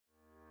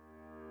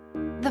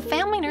The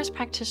family nurse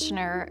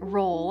practitioner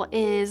role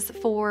is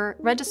for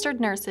registered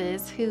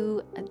nurses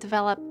who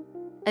develop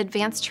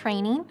advanced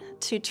training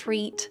to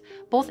treat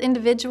both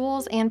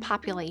individuals and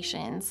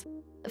populations.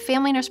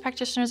 Family nurse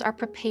practitioners are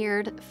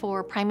prepared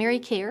for primary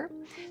care,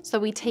 so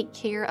we take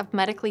care of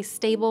medically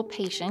stable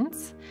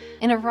patients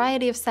in a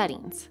variety of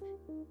settings.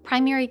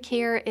 Primary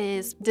care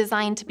is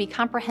designed to be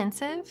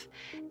comprehensive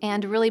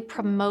and really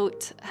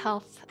promote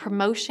health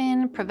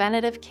promotion,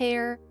 preventative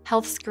care,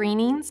 health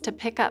screenings to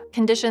pick up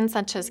conditions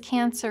such as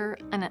cancer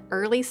in an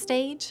early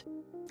stage.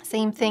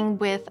 Same thing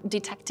with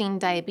detecting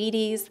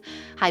diabetes,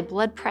 high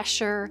blood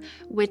pressure,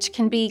 which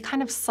can be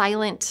kind of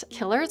silent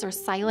killers or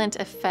silent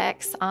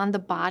effects on the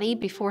body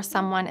before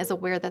someone is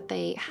aware that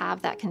they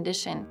have that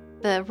condition.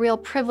 The real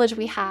privilege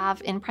we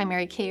have in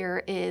primary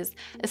care is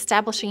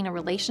establishing a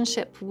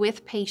relationship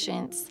with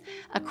patients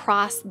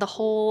across the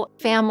whole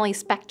family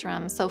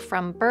spectrum, so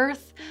from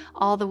birth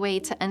all the way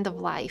to end of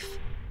life.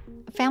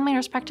 Family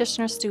nurse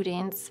practitioner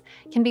students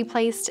can be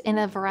placed in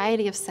a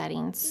variety of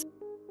settings.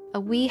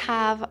 We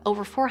have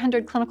over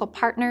 400 clinical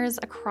partners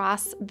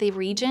across the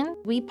region.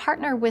 We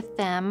partner with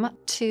them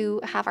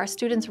to have our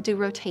students do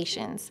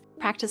rotations.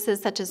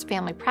 Practices such as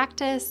family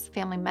practice,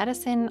 family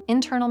medicine,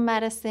 internal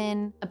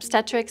medicine,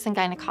 obstetrics and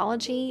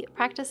gynecology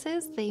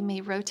practices. They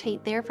may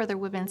rotate there for their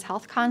women's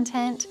health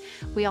content.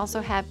 We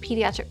also have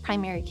pediatric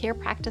primary care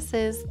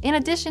practices. In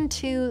addition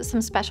to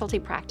some specialty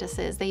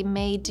practices, they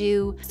may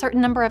do a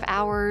certain number of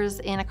hours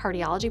in a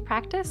cardiology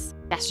practice,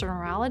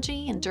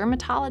 gastroenterology and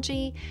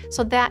dermatology,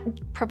 so that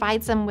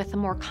provides them with a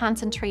more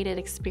concentrated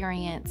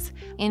experience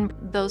in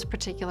those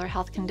particular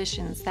health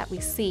conditions that we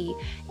see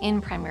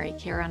in primary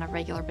care on a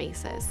regular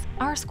basis.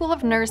 Our School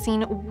of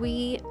Nursing,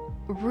 we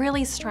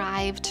really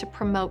strive to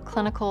promote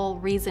clinical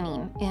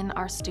reasoning in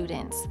our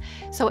students.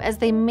 So as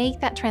they make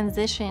that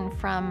transition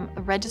from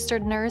a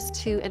registered nurse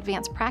to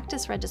advanced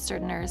practice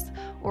registered nurse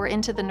or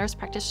into the nurse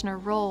practitioner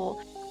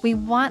role, we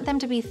want them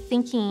to be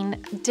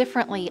thinking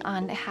differently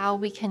on how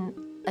we can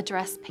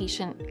address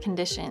patient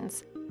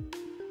conditions.